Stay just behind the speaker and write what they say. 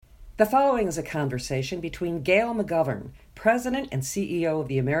The following is a conversation between Gail McGovern, President and CEO of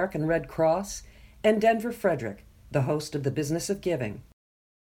the American Red Cross, and Denver Frederick, the host of The Business of Giving.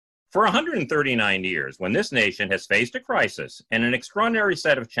 For 139 years, when this nation has faced a crisis and an extraordinary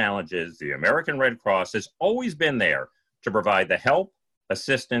set of challenges, the American Red Cross has always been there to provide the help,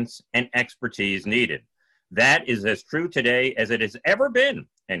 assistance, and expertise needed. That is as true today as it has ever been.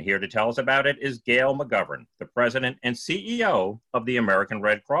 And here to tell us about it is Gail McGovern, the President and CEO of the American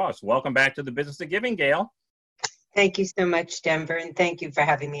Red Cross. Welcome back to The Business of Giving, Gail. Thank you so much, Denver, and thank you for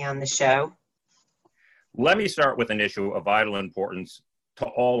having me on the show. Let me start with an issue of vital importance to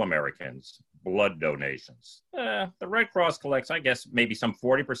all Americans, blood donations. The Red Cross collects, I guess, maybe some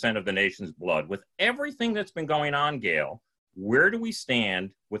 40% of the nation's blood. With everything that's been going on, Gail, where do we stand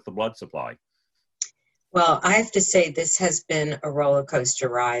with the blood supply? Well, I have to say this has been a roller coaster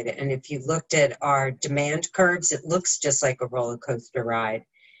ride. And if you looked at our demand curves, it looks just like a roller coaster ride.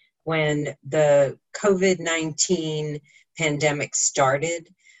 When the COVID-19 pandemic started,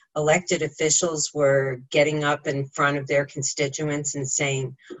 elected officials were getting up in front of their constituents and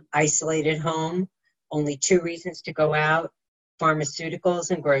saying, isolate at home, only 2 reasons to go out,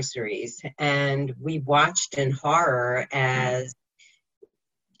 pharmaceuticals and groceries. And we watched in horror as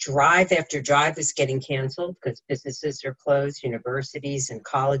drive after drive was getting canceled because businesses are closed, universities and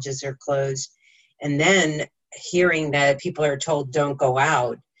colleges are closed. And then hearing that people are told don't go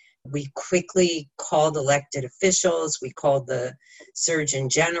out, we quickly called elected officials, we called the Surgeon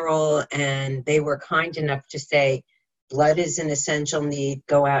General, and they were kind enough to say, blood is an essential need,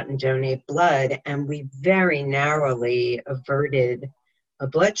 go out and donate blood. And we very narrowly averted a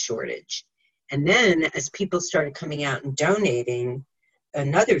blood shortage. And then as people started coming out and donating,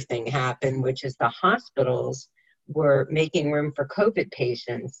 another thing happened, which is the hospitals were making room for COVID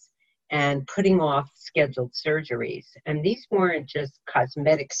patients and putting off scheduled surgeries. And these weren't just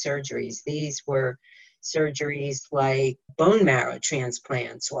cosmetic surgeries. These were surgeries like bone marrow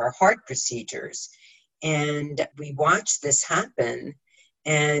transplants or heart procedures. And we watched this happen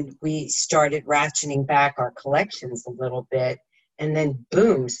and we started ratcheting back our collections a little bit. And then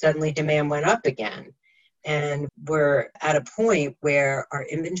boom, suddenly demand went up again. And we're at a point where our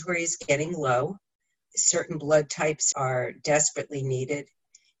inventory is getting low. Certain blood types are desperately needed.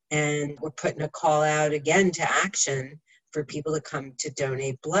 And we're putting a call out again to action for people to come to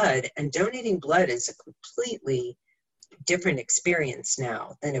donate blood. And donating blood is a completely different experience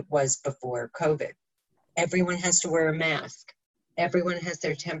now than it was before COVID. Everyone has to wear a mask. Everyone has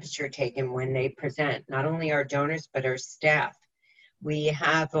their temperature taken when they present, not only our donors, but our staff. We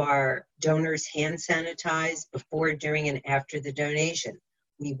have our donors hand sanitized before, during, and after the donation.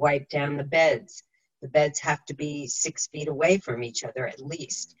 We wipe down the beds. The beds have to be 6 feet away from each other at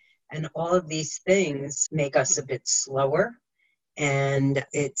least. And all of these things make us a bit slower. And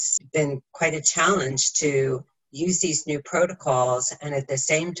it's been quite a challenge to use these new protocols and at the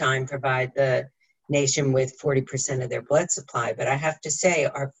same time provide the nation with 40% of their blood supply. But I have to say,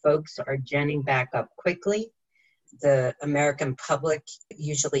 our folks are genning back up quickly. The American public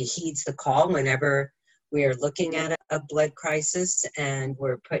usually heeds the call whenever we are looking at a blood crisis, and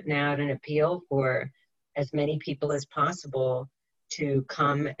we're putting out an appeal for as many people as possible to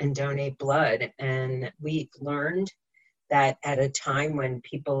come and donate blood. And we've learned that at a time when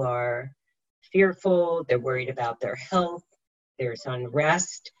people are fearful, they're worried about their health, there's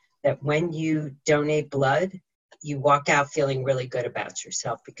unrest, that when you donate blood, you walk out feeling really good about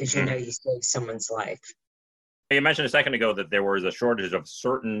yourself because you know you saved someone's life. You mentioned a second ago that there was a shortage of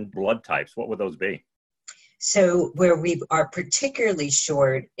certain blood types. What would those be? So where we are particularly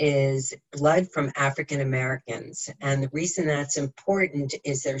short is blood from African Americans. And the reason that's important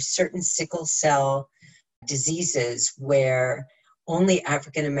is there's certain sickle cell diseases where only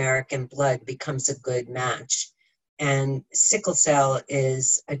African American blood becomes a good match. And sickle cell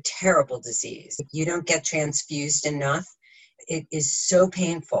is a terrible disease. If you don't get transfused enough, it is so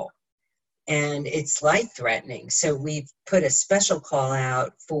painful. And it's life-threatening. So we've put a special call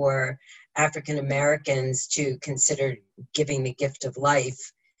out for African Americans to consider giving the gift of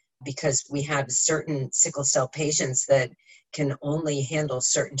life because we have certain sickle cell patients that can only handle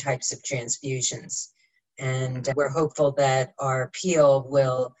certain types of transfusions. And we're hopeful that our appeal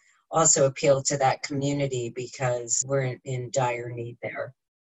will also appeal to that community because we're in dire need there.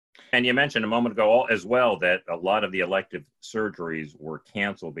 And you mentioned a moment ago as well that a lot of the elective surgeries were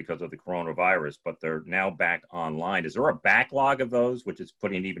canceled because of the coronavirus, but they're now back online. Is there a backlog of those, which is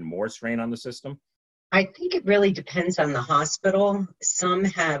putting even more strain on the system? I think it really depends on the hospital. Some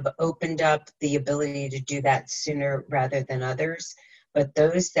have opened up the ability to do that sooner rather than others. But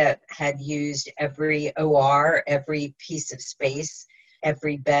those that had used every OR, every piece of space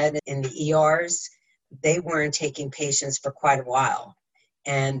every bed in the ERs, they weren't taking patients for quite a while.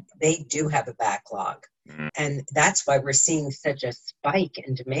 And they do have a backlog. And that's why we're seeing such a spike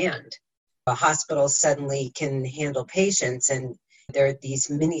in demand. A hospital suddenly can handle patients, and there are these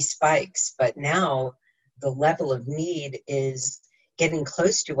mini spikes. But now the level of need is getting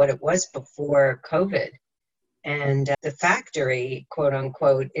close to what it was before COVID. And the factory, quote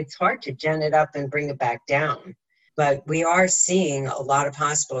unquote, it's hard to gen it up and bring it back down. But we are seeing a lot of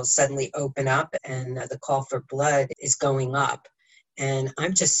hospitals suddenly open up, and the call for blood is going up. And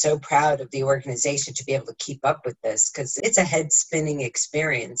I'm just so proud of the organization to be able to keep up with this, because it's a head-spinning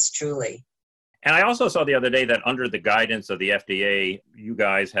experience, truly. And I also saw the other day that under the guidance of the FDA, you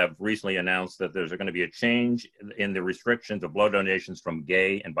guys have recently announced that there's going to be a change in the restrictions of blood donations from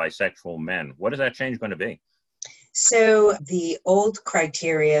gay and bisexual men. What is that change going to be? So the old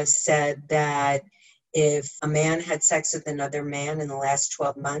criteria said that if a man had sex with another man in the last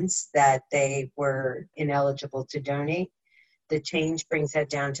 12 months, that they were ineligible to donate. The change brings that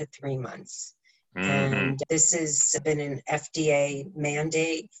down to 3 months. And this has been an FDA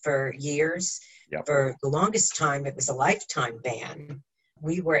mandate for years. Yep. For the longest time, it was a lifetime ban.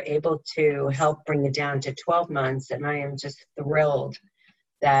 We were able to help bring it down to 12 months, and I am just thrilled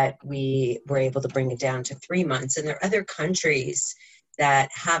that we were able to bring it down to 3 months. And there are other countries that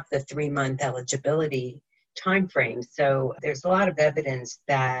have the 3-month eligibility timeframe. So there's a lot of evidence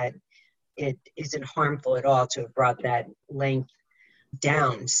that it isn't harmful at all to have brought that length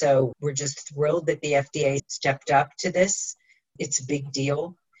down. So we're just thrilled that the FDA stepped up to this. It's a big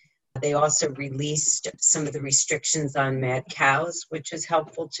deal. They also released some of the restrictions on mad cows, which is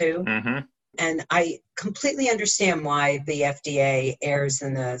helpful too. And I completely understand why the FDA errs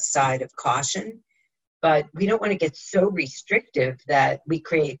on the side of caution, but we don't want to get so restrictive that we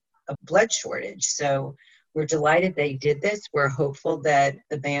create a blood shortage. So we're delighted they did this. We're hopeful that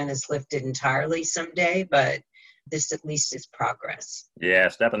the ban is lifted entirely someday, but this at least is progress. Yeah,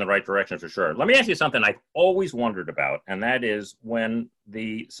 step in the right direction for sure. Let me ask you something I've always wondered about, and that is when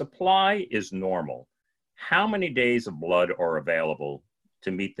the supply is normal, how many days of blood are available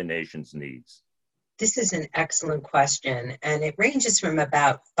to meet the nation's needs? This is an excellent question, and it ranges from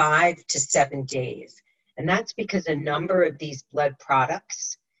about 5 to 7 days. And that's because a number of these blood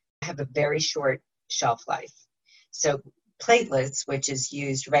products have a very short shelf life. So platelets, which is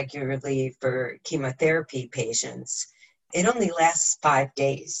used regularly for chemotherapy patients, it only lasts 5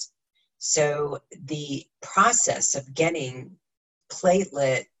 days. So the process of getting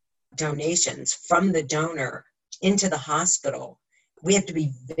platelet donations from the donor into the hospital, we have to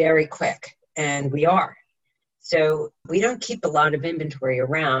be very quick, and we are. So we don't keep a lot of inventory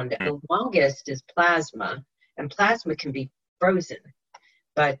around. The longest is plasma, and plasma can be frozen.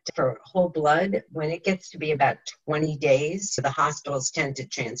 But for whole blood, when it gets to be about 20 days, the hospitals tend to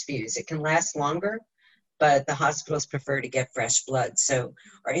transfuse. It can last longer, but the hospitals prefer to get fresh blood. So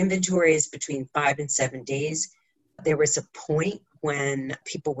our inventory is between 5 and 7 days. There was a point when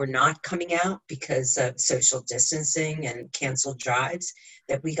people were not coming out because of social distancing and canceled drives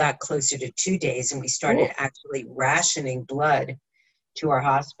that we got closer to 2 days, and we started actually rationing blood to our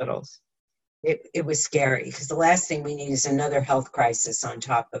hospitals. It was scary because the last thing we need is another health crisis on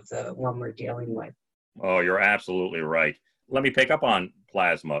top of the one we're dealing with. Oh, you're absolutely right. Let me pick up on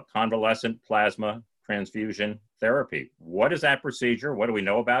plasma, convalescent plasma transfusion therapy. What is that procedure? What do we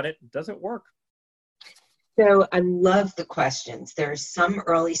know about it? Does it work? So I love the questions. There are some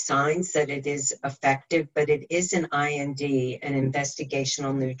early signs that it is effective, but it is an IND, an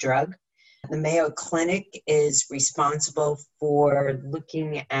investigational new drug. The Mayo Clinic is responsible for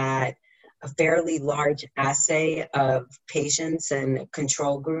looking at a fairly large assay of patients and a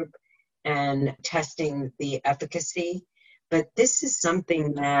control group and testing the efficacy. But this is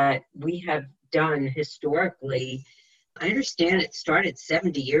something that we have done historically. I understand it started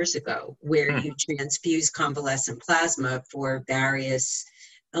 70 years ago, where you transfuse convalescent plasma for various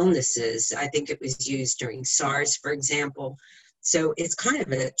illnesses. I think it was used during SARS, for example. So it's kind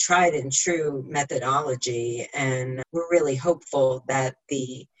of a tried and true methodology, and we're really hopeful that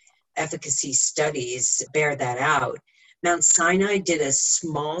the efficacy studies bear that out. Mount Sinai did a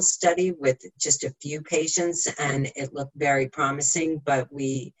small study with just a few patients, and it looked very promising, but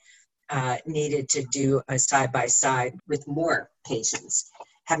we needed to do a side-by-side with more patients.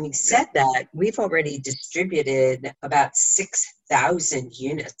 Having said that, we've already distributed about 6,000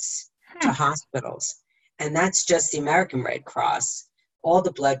 units to hospitals, and that's just the American Red Cross. All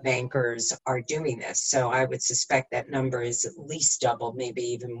the blood bankers are doing this, so I would suspect that number is at least double, maybe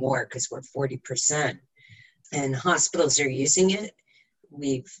even more, because we're 40%. And hospitals are using it.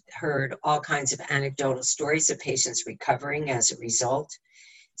 We've heard all kinds of anecdotal stories of patients recovering as a result.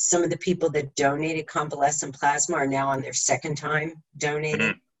 Some of the people that donated convalescent plasma are now on their second time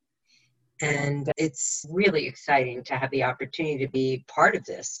donating. And it's really exciting to have the opportunity to be part of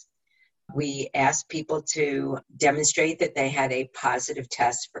this. We asked people to demonstrate that they had a positive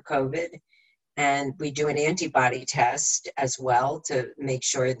test for COVID. And we do an antibody test as well to make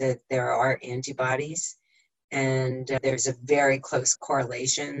sure that there are antibodies. And there's a very close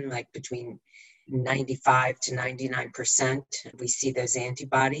correlation, like between 95 to 99%. We see those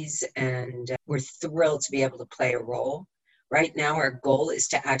antibodies, and we're thrilled to be able to play a role. Right now, our goal is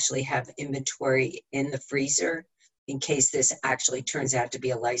to actually have inventory in the freezer in case this actually turns out to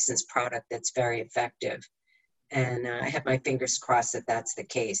be a licensed product that's very effective. And I have my fingers crossed that that's the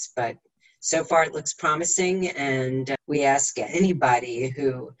case. But so far, it looks promising. And we ask anybody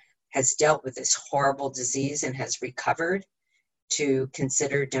who has dealt with this horrible disease and has recovered to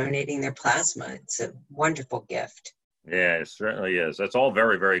consider donating their plasma. It's a wonderful gift. Yeah, it certainly is. That's all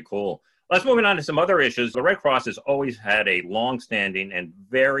very, very cool. Let's move on to some other issues. The Red Cross has always had a long-standing and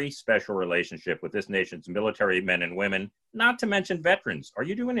very special relationship with this nation's military men and women, not to mention veterans. Are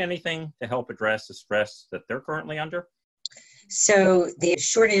you doing anything to help address the stress that they're currently under? So the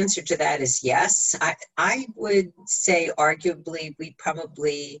short answer to that is yes. I would say arguably we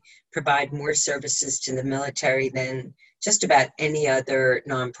probably provide more services to the military than just about any other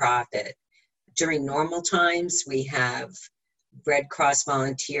nonprofit. During normal times, we have Red Cross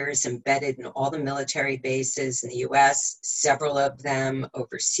volunteers embedded in all the military bases in the U.S., several of them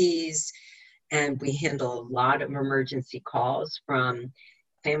overseas, and we handle a lot of emergency calls from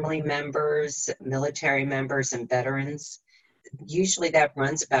family members, military members, and veterans. Usually that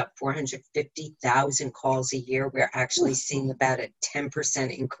runs about 450,000 calls a year. We're actually seeing about a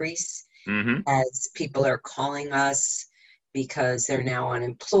 10% increase as people are calling us because they're now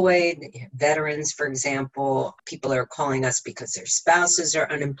unemployed. Veterans, for example, people are calling us because their spouses are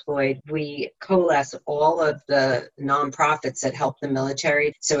unemployed. We coalesce all of the nonprofits that help the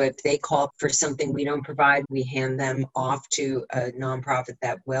military. So if they call for something we don't provide, we hand them off to a nonprofit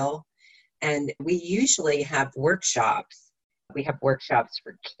that will. And we usually have workshops. We have workshops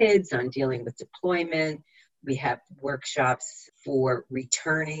for kids on dealing with deployment. We have workshops for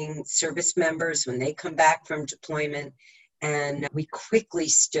returning service members when they come back from deployment. And we quickly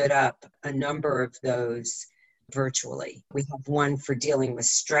stood up a number of those virtually. We have one for dealing with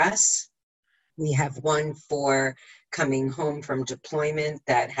stress. We have one for coming home from deployment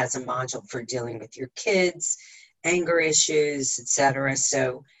that has a module for dealing with your kids, anger issues, etc.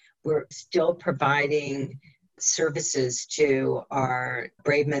 So we're still providing services to our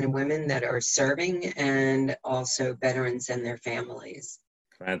brave men and women that are serving and also veterans and their families.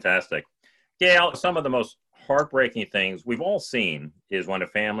 Fantastic. Gail, some of the most heartbreaking things we've all seen is when a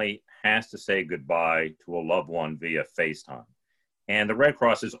family has to say goodbye to a loved one via FaceTime. And the Red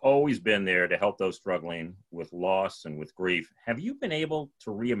Cross has always been there to help those struggling with loss and with grief. Have you been able to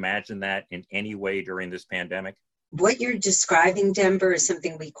reimagine that in any way during this pandemic? What you're describing, Denver, is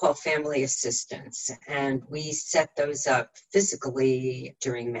something we call family assistance. And we set those up physically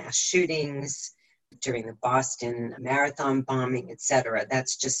during mass shootings, during the Boston Marathon bombing, etc.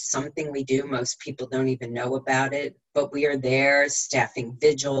 That's just something we do. Most people don't even know about it, but we are there staffing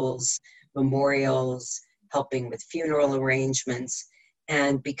vigils, memorials, helping with funeral arrangements.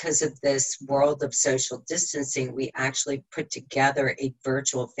 And because of this world of social distancing, we actually put together a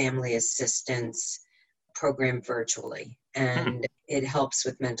virtual family assistance program virtually. And it helps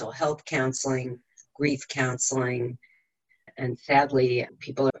with mental health counseling, grief counseling, and sadly,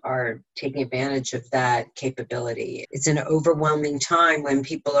 people are taking advantage of that capability. It's an overwhelming time when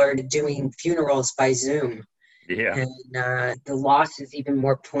people are doing funerals by Zoom. Yeah. And the loss is even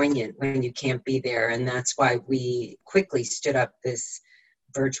more poignant when you can't be there. And that's why we quickly stood up this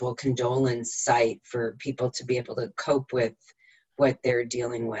virtual condolence site for people to be able to cope with what they're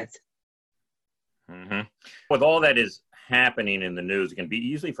dealing with. With all that is happening in the news, it can be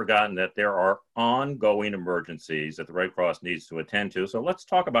easily forgotten that there are ongoing emergencies that the Red Cross needs to attend to. So let's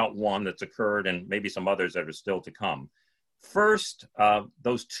talk about one that's occurred and maybe some others that are still to come. First,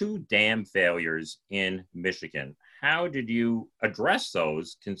 those 2 dam failures in Michigan. How did you address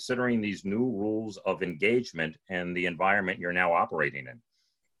those considering these new rules of engagement and the environment you're now operating in?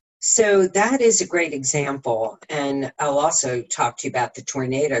 So that is a great example. And I'll also talk to you about the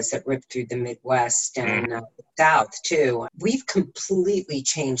tornadoes that ripped through the Midwest and the South too. We've completely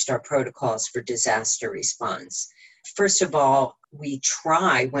changed our protocols for disaster response. First of all, we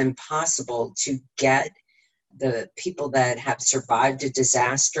try when possible to get the people that have survived a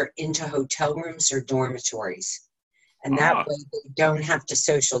disaster into hotel rooms or dormitories. And that way they don't have to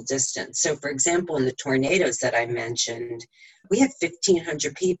social distance. So for example, in the tornadoes that I mentioned, we had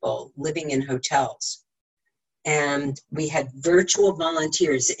 1,500 people living in hotels. And we had virtual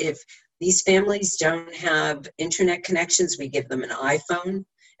volunteers. If these families don't have internet connections, we give them an iPhone.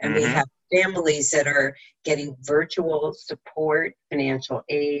 And we have families that are getting virtual support, financial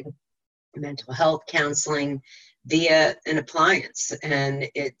aid, mental health counseling via an appliance. And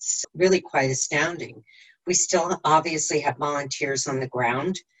it's really quite astounding. We still obviously have volunteers on the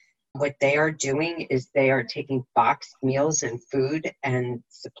ground. What they are doing is they are taking boxed meals and food and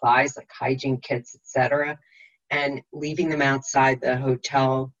supplies like hygiene kits, etc., and leaving them outside the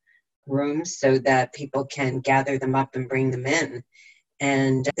hotel rooms so that people can gather them up and bring them in.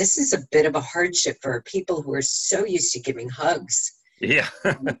 And this is a bit of a hardship for people who are so used to giving hugs. Yeah,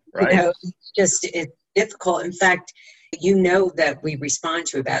 right. It's difficult. In fact, you know that we respond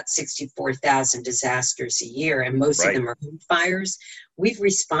to about 64,000 disasters a year, and most of them are home fires. We've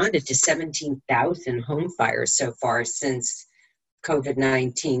responded to 17,000 home fires so far since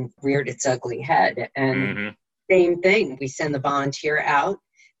COVID-19 reared its ugly head. And same thing, we send the volunteer out.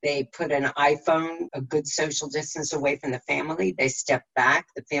 They put an iPhone a good social distance away from the family. They step back,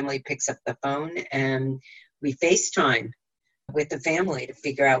 the family picks up the phone, and we FaceTime with the family to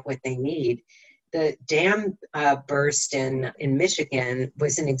figure out what they need. The dam burst in Michigan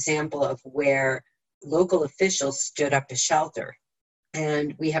was an example of where local officials stood up a shelter.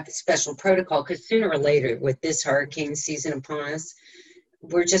 And we have a special protocol because sooner or later, with this hurricane season upon us,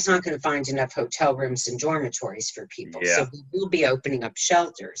 we're just not going to find enough hotel rooms and dormitories for people. So we will be opening up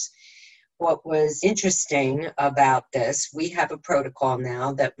shelters. What was interesting about this, we have a protocol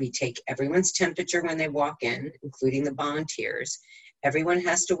now that we take everyone's temperature when they walk in, including the volunteers. Everyone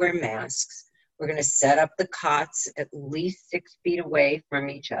has to wear masks. We're going to set up the cots at least 6 feet away from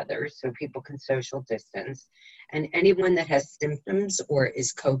each other so people can social distance. And anyone that has symptoms or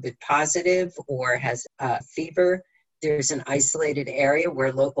is COVID positive or has a fever, there's an isolated area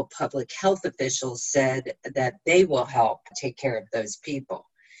where local public health officials said that they will help take care of those people.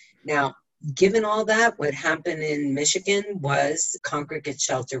 Now, given all that, what happened in Michigan was congregate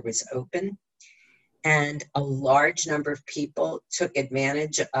shelter was open. And a large number of people took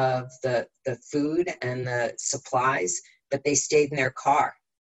advantage of the food and the supplies, but they stayed in their car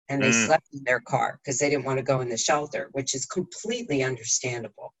and they slept in their car because they didn't want to go in the shelter, which is completely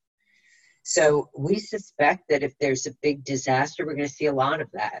understandable. So we suspect that if there's a big disaster, we're going to see a lot of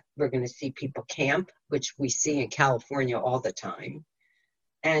that. We're going to see people camp, which we see in California all the time.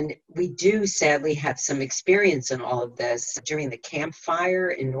 And we do sadly have some experience in all of this. During the Camp Fire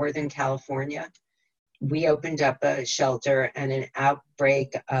in Northern California, we opened up a shelter and an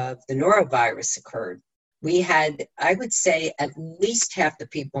outbreak of the norovirus occurred. We had, I would say, at least half the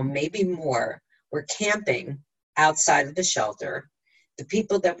people, maybe more, were camping outside of the shelter. The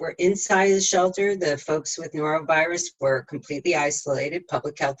people that were inside the shelter, the folks with norovirus, were completely isolated.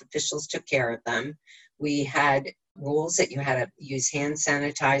 Public health officials took care of them. We had rules that you had to use hand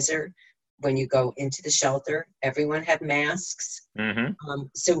sanitizer when you go into the shelter. Everyone had masks.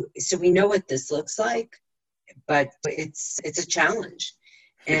 So we know what this looks like, but it's a challenge.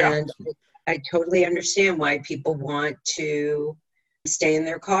 And I totally understand why people want to stay in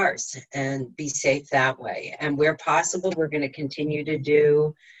their cars and be safe that way. And where possible, we're going to continue to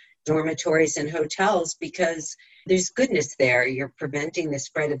do dormitories and hotels because there's goodness there. You're preventing the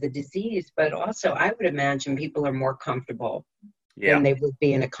spread of the disease, but also I would imagine people are more comfortable than they would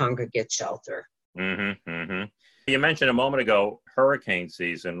be in a congregate shelter. You mentioned a moment ago hurricane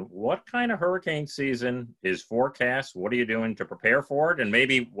season. What kind of hurricane season is forecast? What are you doing to prepare for it? And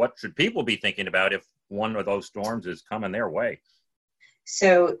maybe what should people be thinking about if one of those storms is coming their way?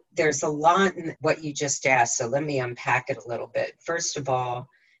 So there's a lot in what you just asked. So let me unpack it a little bit. First of all,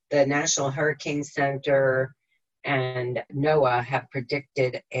 the National Hurricane Center and NOAA have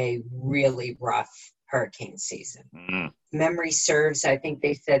predicted a really rough hurricane season. Memory serves, I think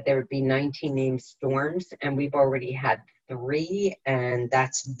they said there would be 19 named storms, and we've already had 3, and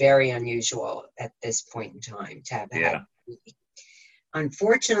that's very unusual at this point in time to have had 3.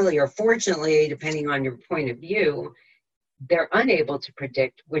 Unfortunately, or fortunately, depending on your point of view, they're unable to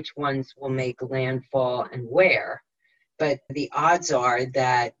predict which ones will make landfall and where. But the odds are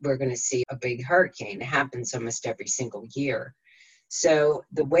that we're going to see a big hurricane. It happens almost every single year. So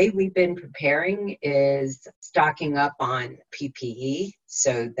the way we've been preparing is stocking up on PPE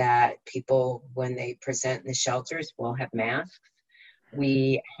so that people, when they present in the shelters, will have masks.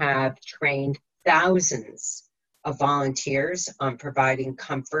 We have trained thousands of volunteers on providing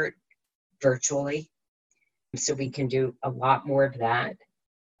comfort virtually, so we can do a lot more of that.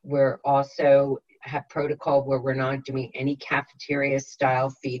 We're also have protocol where we're not doing any cafeteria style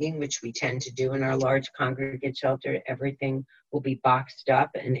feeding, which we tend to do in our large congregate shelter. Everything will be boxed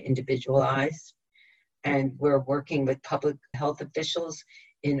up and individualized. And we're working with public health officials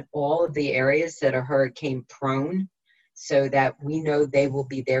in all of the areas that are hurricane prone, so that we know they will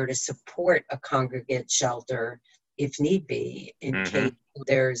be there to support a congregate shelter if need be, in case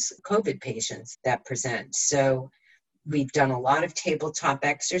there's COVID patients that present. So we've done a lot of tabletop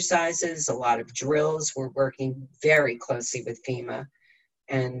exercises, a lot of drills. We're working very closely with FEMA.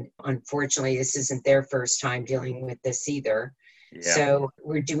 And unfortunately, this isn't their first time dealing with this either. Yeah. So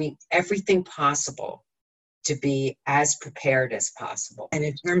we're doing everything possible to be as prepared as possible. And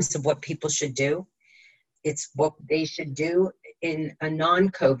in terms of what people should do, it's what they should do in a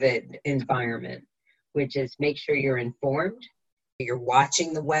non-COVID environment, which is make sure you're informed, you're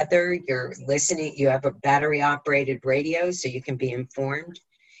watching the weather, you're listening, you have a battery-operated radio so you can be informed.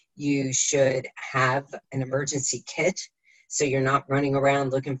 You should have an emergency kit so you're not running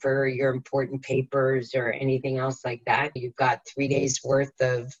around looking for your important papers or anything else like that. You've got 3 days worth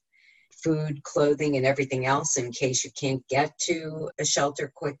of food, clothing, and everything else in case you can't get to a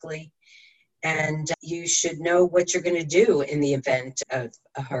shelter quickly. And you should know what you're going to do in the event of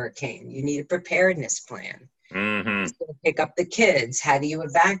a hurricane. You need a preparedness plan. So pick up the kids. How do you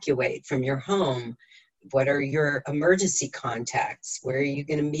evacuate from your home? What are your emergency contacts? Where are you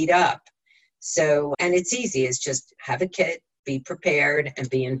going to meet up? So, and it's easy. It's just have a kit, be prepared, and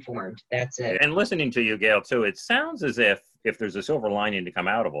be informed. That's it. And listening to you, Gail, too, it sounds as if there's a silver lining to come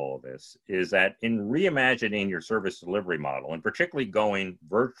out of all of this, is that in reimagining your service delivery model, and particularly going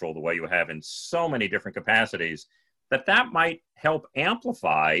virtual the way you have in so many different capacities, that might help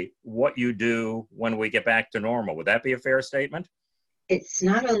amplify what you do when we get back to normal. Would that be a fair statement? It's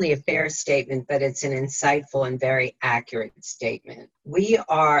not only a fair statement, but it's an insightful and very accurate statement. We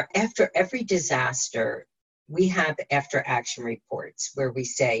are, after every disaster, we have after action reports where we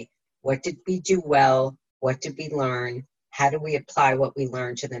say, what did we do well? What did we learn? How do we apply what we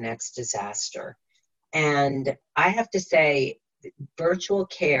learned to the next disaster? And I have to say, virtual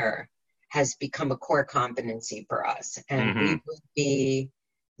care has become a core competency for us. And we would be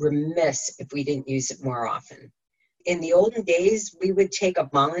remiss if we didn't use it more often. In the olden days, we would take a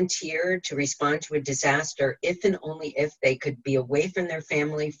volunteer to respond to a disaster if and only if they could be away from their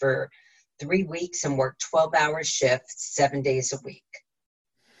family for 3 weeks and work 12-hour shifts 7 days a week.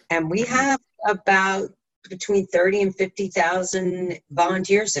 And we have about between 30 and 50,000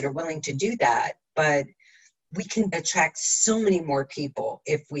 volunteers that are willing to do that. But we can attract so many more people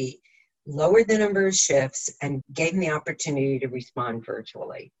if we lowered the number of shifts and gave them the opportunity to respond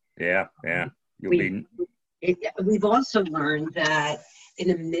virtually. Yeah. We've also learned that in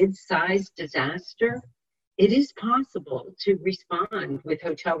a mid-sized disaster, it is possible to respond with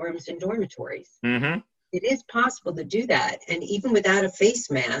hotel rooms and dormitories. It is possible to do that. And even without a face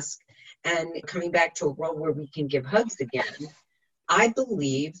mask, and coming back to a world where we can give hugs again, I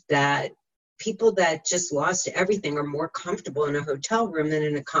believe that people that just lost everything are more comfortable in a hotel room than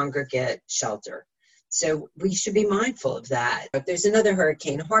in a congregate shelter. So we should be mindful of that. If there's another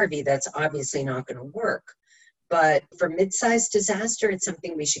Hurricane Harvey, that's obviously not going to work. But for mid-sized disaster, it's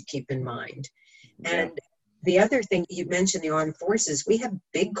something we should keep in mind. And the other thing, you mentioned the armed forces, we have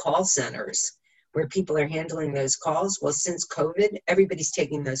big call centers where people are handling those calls. Well, since COVID, everybody's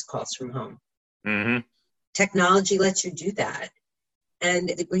taking those calls from home. Technology lets you do that.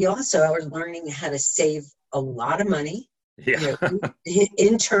 And we also are learning how to save a lot of money.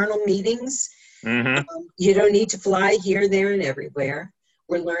 Internal meetings. You don't need to fly here, there, and everywhere.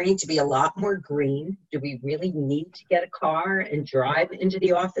 We're learning to be a lot more green. Do we really need to get a car and drive into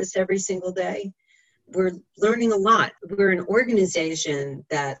the office every single day? We're learning a lot. We're an organization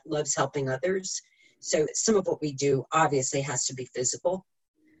that loves helping others. So some of what we do obviously has to be physical.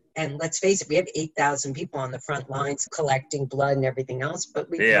 And let's face it, we have 8,000 people on the front lines collecting blood and everything else, but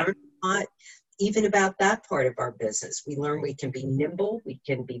we've learned a lot even about that part of our business. We learn we can be nimble, we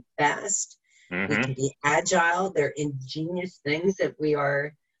can be fast, we can be agile. They're ingenious things that we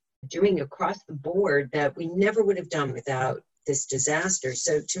are doing across the board that we never would have done without this disaster.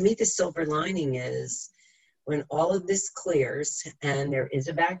 So to me, the silver lining is when all of this clears and there is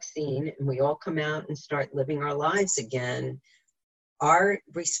a vaccine and we all come out and start living our lives again, our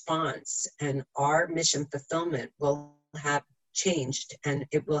response and our mission fulfillment will have changed, and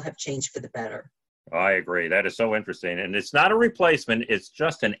it will have changed for the better. I agree. That is so interesting. And it's not a replacement. It's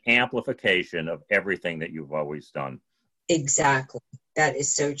just an amplification of everything that you've always done. Exactly. That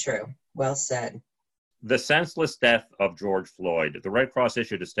is so true. Well said. The senseless death of George Floyd, the Red Cross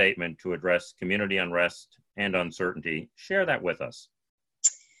issued a statement to address community unrest and uncertainty. Share that with us.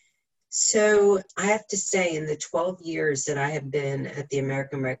 So I have to say, in the 12 years that I have been at the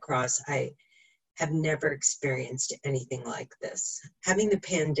American Red Cross, I have never experienced anything like this. Having the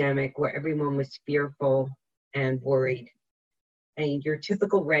pandemic where everyone was fearful and worried, and your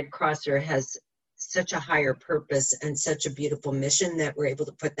typical Red Crosser has such a higher purpose and such a beautiful mission that we're able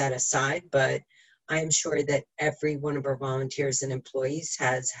to put that aside. But I am sure that every one of our volunteers and employees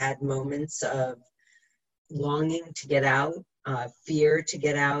has had moments of longing to get out, fear to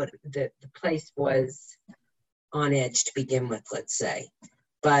get out. The place was on edge to begin with, let's say.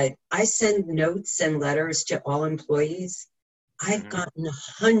 But I send notes and letters to all employees. I've gotten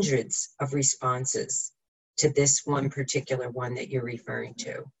hundreds of responses to this one particular one that you're referring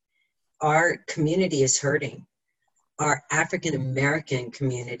to. Our community is hurting. Our African American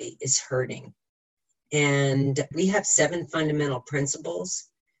community is hurting. And we have 7 fundamental principles,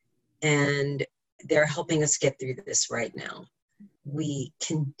 and they're helping us get through this right now. We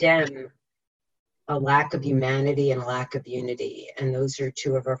condemn a lack of humanity and a lack of unity, and those are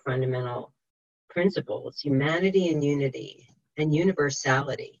 2 of our fundamental principles: humanity and unity, and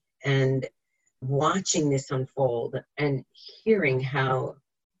universality. And watching this unfold and hearing how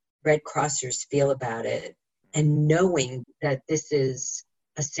Red Crossers feel about it, and knowing that this is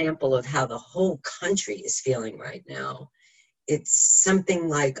a sample of how the whole country is feeling right now, it's something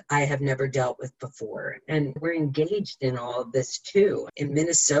like I have never dealt with before. And we're engaged in all of this too. In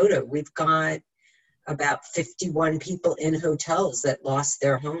Minnesota, we've got about 51 people in hotels that lost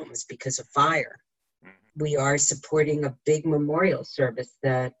their homes because of fire. We are supporting a big memorial service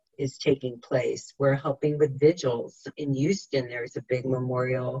that is taking place. We're helping with vigils. In Houston, there's a big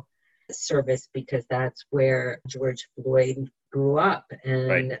memorial service because that's where George Floyd grew up. And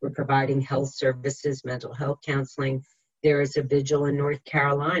Right. We're providing health services, mental health counseling. There is a vigil in North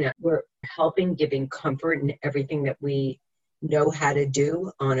Carolina. We're helping, giving comfort and everything that we know how to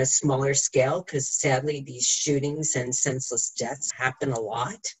do on a smaller scale, because sadly these shootings and senseless deaths happen a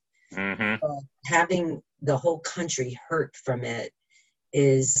lot. Having the whole country hurt from it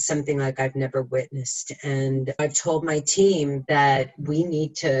is something like I've never witnessed. And I've told my team that we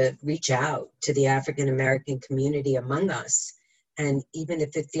need to reach out to the African American community among us. And even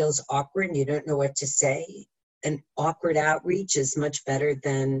if it feels awkward and you don't know what to say, an awkward outreach is much better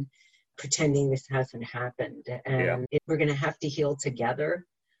than pretending this hasn't happened. And we're going to have to heal together.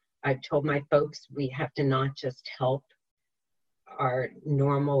 I've told my folks we have to not just help our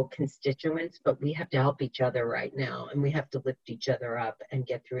normal constituents, but we have to help each other right now, and we have to lift each other up and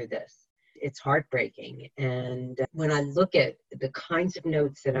get through this. It's heartbreaking. And when I look at the kinds of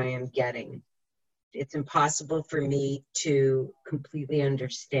notes that I am getting, it's impossible for me to completely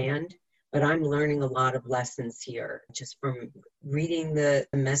understand, but I'm learning a lot of lessons here just from reading the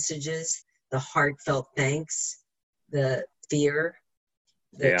messages, the heartfelt thanks, the fear,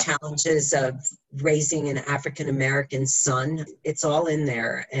 the challenges of raising an African American son. It's all in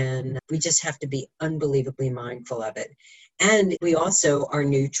there, and we just have to be unbelievably mindful of it. And we also are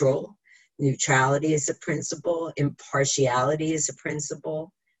neutral. Neutrality is a principle. Impartiality is a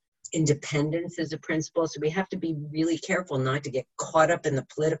principle. Independence is a principle. So we have to be really careful not to get caught up in the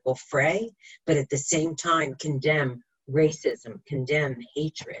political fray, but at the same time condemn racism, condemn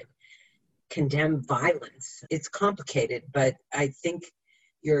hatred, condemn violence. It's complicated, but I think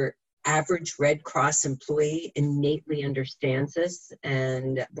your average Red Cross employee innately understands this,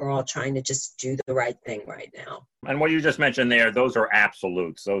 and we're all trying to just do the right thing right now. And what you just mentioned there, those are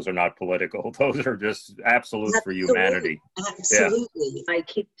absolutes. Those are not political. Those are just absolutes for humanity. Absolutely. I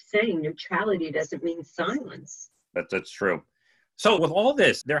keep saying neutrality doesn't mean silence. That's true. So with all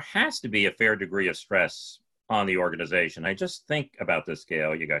this, there has to be a fair degree of stress on the organization. I just think about this,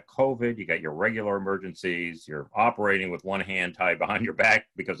 Gail. You got COVID, you got your regular emergencies, you're operating with one hand tied behind your back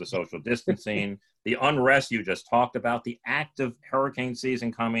because of social distancing, the unrest you just talked about, the active hurricane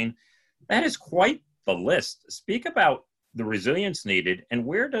season coming. That is quite the list. Speak about the resilience needed, and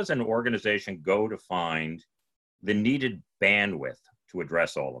where does an organization go to find the needed bandwidth to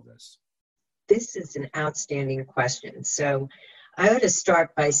address all of this? This is an outstanding question. So I ought to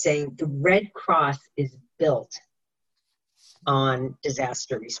start by saying the Red Cross is built on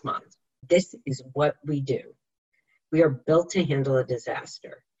disaster response. This is what we do. We are built to handle a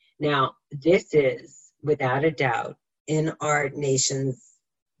disaster. Now, this is, without a doubt, in our nation's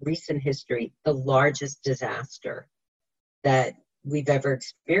recent history, the largest disaster that we've ever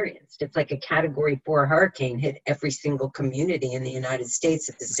experienced. It's like a Category 4 hurricane hit every single community in the United States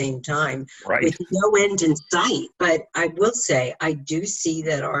at the same time, right, with no end in sight. But I will say, I do see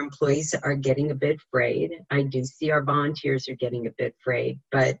that our employees are getting a bit frayed. I do see our volunteers are getting a bit frayed.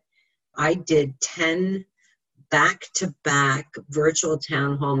 But I did 10 back-to-back virtual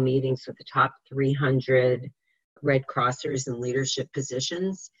town hall meetings with the top 300 Red Crossers in leadership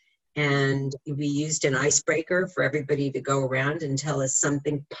positions. And we used an icebreaker for everybody to go around and tell us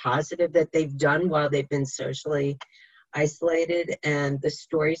something positive that they've done while they've been socially isolated. And the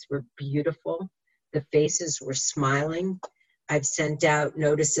stories were beautiful. The faces were smiling. I've sent out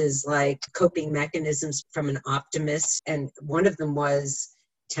notices like coping mechanisms from an optimist. And one of them was,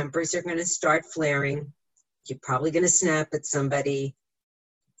 tempers are going to start flaring. You're probably going to snap at somebody.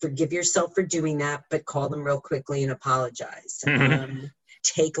 Forgive yourself for doing that, but call them real quickly and apologize.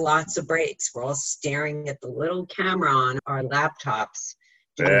 Take lots of breaks. We're all staring at the little camera on our laptops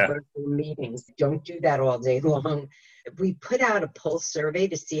doing virtual meetings. Don't do that all day long. We put out a pulse survey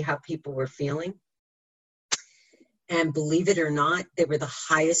to see how people were feeling. And believe it or not, they were the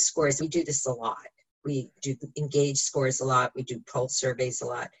highest scores. We do this a lot. We do engage scores a lot. We do pulse surveys a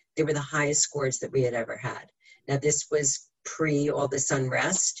lot. They were the highest scores that we had ever had. Now, this was pre all this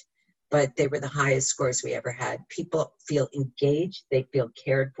unrest, but they were the highest scores we ever had. People feel engaged. They feel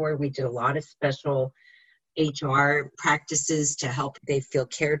cared for. We did a lot of special HR practices to help they feel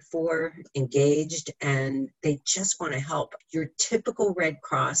cared for, engaged, and they just want to help. Your typical Red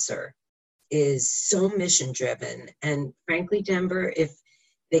Crosser is so mission driven. And frankly, Denver, if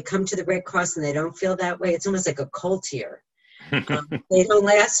they come to the Red Cross and they don't feel that way, it's almost like a cult here. They don't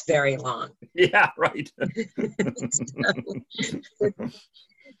last very long. Yeah, right.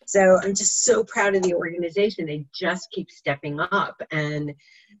 So I'm just so proud of the organization. They just keep stepping up. And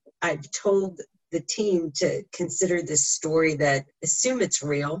I've told the team to consider this story that assume it's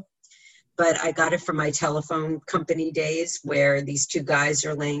real, but I got it from my telephone company days where these two guys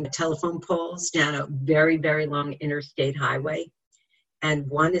are laying telephone poles down a very, very long interstate highway. And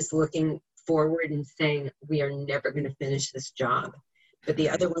one is looking forward and saying, we are never going to finish this job. But the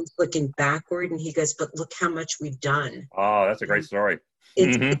other one's looking backward and he goes, but look how much we've done. Oh, that's a great story.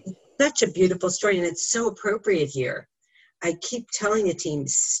 It's such a beautiful story, and it's so appropriate here. I keep telling the team,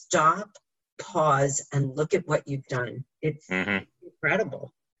 stop, pause, and look at what you've done. It's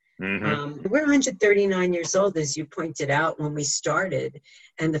incredible. We're 139 years old, as you pointed out when we started,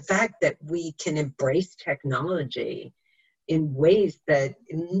 and the fact that we can embrace technology in ways that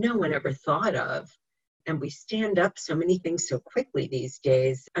no one ever thought of, and we stand up so many things so quickly these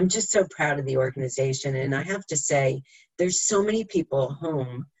days. I'm just so proud of the organization. And I have to say, there's so many people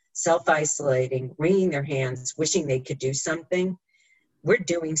home, self-isolating, wringing their hands, wishing they could do something. We're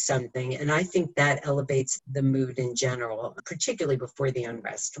doing something. And I think that elevates the mood in general, particularly before the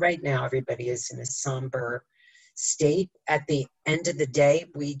unrest. Right now, everybody is in a somber state. At the end of the day,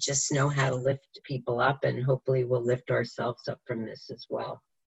 we just know how to lift people up, and hopefully we'll lift ourselves up from this as well.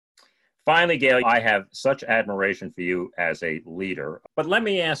 Finally, Gail, I have such admiration for you as a leader, but let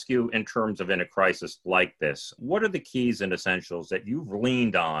me ask you, in terms of in a crisis like this, what are the keys and essentials that you've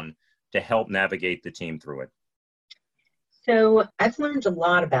leaned on to help navigate the team through it? So I've learned a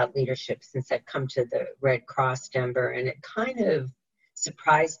lot about leadership since I've come to the Red Cross Denver, and it kind of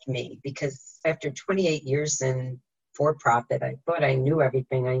surprised me because after 28 years in for-profit, I thought I knew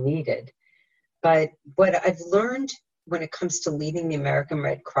everything I needed. But what I've learned when it comes to leading the American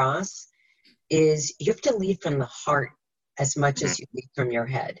Red Cross is you have to lead from the heart as much as you lead from your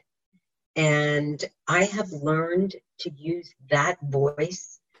head. And I have learned to use that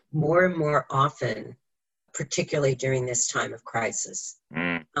voice more and more often, particularly during this time of crisis.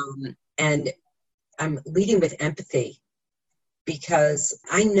 And I'm leading with empathy because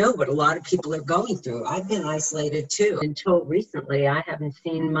I know what a lot of people are going through. I've been isolated too. Until recently, I haven't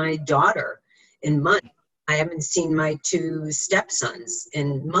seen my daughter in months. I haven't seen my two stepsons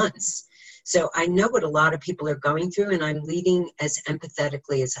in months. So I know what a lot of people are going through, and I'm leading as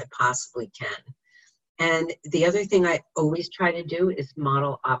empathetically as I possibly can. And the other thing I always try to do is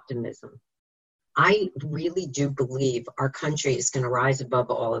model optimism. I really do believe our country is going to rise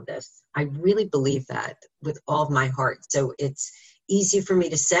above all of this. I really believe that with all of my heart. So it's easy for me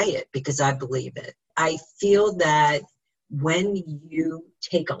to say it because I believe it. I feel that when you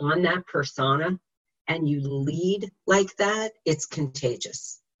take on that persona and you lead like that, it's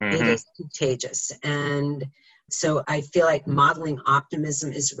contagious. It is contagious. And so I feel like modeling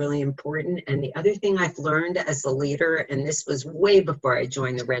optimism is really important. And the other thing I've learned as a leader, and this was way before I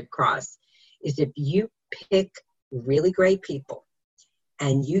joined the Red Cross, is if you pick really great people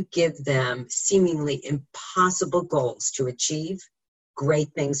and you give them seemingly impossible goals to achieve,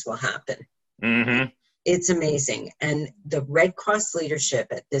 great things will happen. It's amazing. And the Red Cross leadership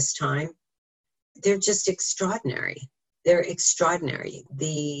at this time, they're just extraordinary. They're extraordinary.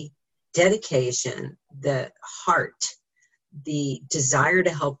 The dedication, the heart, the desire to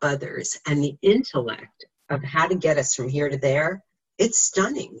help others, and the intellect of how to get us from here to there, it's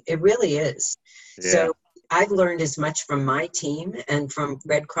stunning. It really is. Yeah. So I've learned as much from my team and from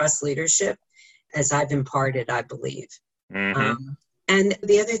Red Cross leadership as I've imparted, I believe. Mm-hmm. And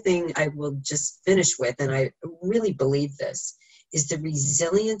the other thing I will just finish with, and I really believe this, is the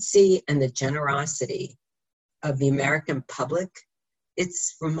resiliency and the generosity of the American public.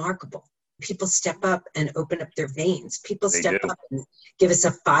 It's remarkable. People step up and open up their veins. People They step do. up and give us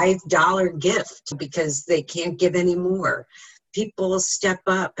a $5 gift because they can't give any more. People step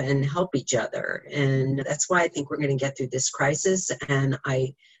up and help each other. And that's why I think we're going to get through this crisis. And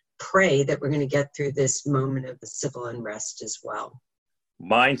I pray that we're going to get through this moment of the civil unrest as well.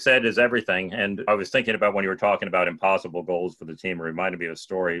 Mindset is everything. And I was thinking about when you were talking about impossible goals for the team, it reminded me of a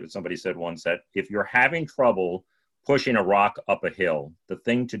story. Somebody said once that if you're having trouble pushing a rock up a hill, the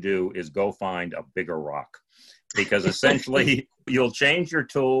thing to do is go find a bigger rock. Because essentially you'll change your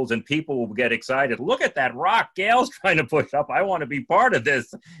tools and people will get excited. Look at that rock Gail's trying to push up. I want to be part of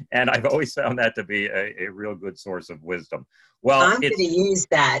this. And I've always found that to be a real good source of wisdom. Well, I'm going to use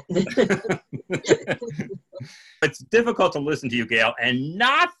that. It's difficult to listen to you, Gail, and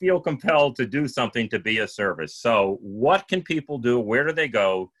not feel compelled to do something to be a service. So what can people do? Where do they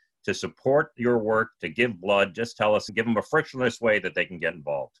go to support your work, to give blood? Just tell us, give them a frictionless way that they can get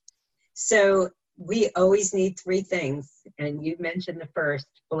involved. So we always need three things. And you mentioned the first,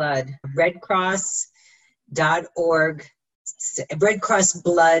 blood. RedCross.org,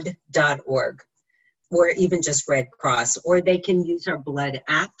 redcrossblood.org. Or even just Red Cross, or they can use our blood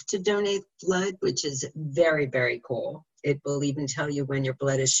app to donate blood, which is very, very cool. It will even tell you when your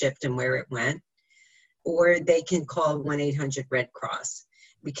blood is shipped and where it went. Or they can call 1-800-RED-CROSS.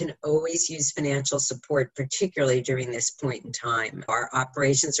 We can always use financial support, particularly during this point in time. Our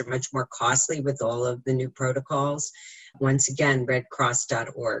operations are much more costly with all of the new protocols. Once again,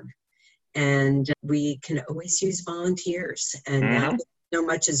 redcross.org. And we can always use volunteers. And now so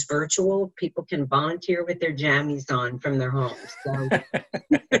much is virtual, people can volunteer with their jammies on from their homes. So.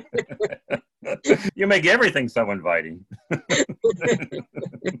 You make everything so inviting.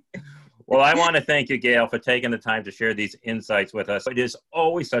 Well, I want to thank you, Gail, for taking the time to share these insights with us. It is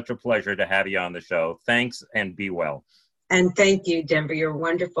always such a pleasure to have you on the show. Thanks, and be well. And thank you, Denver. You're a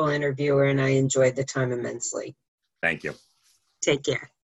wonderful interviewer, and I enjoyed the time immensely. Thank you. Take care.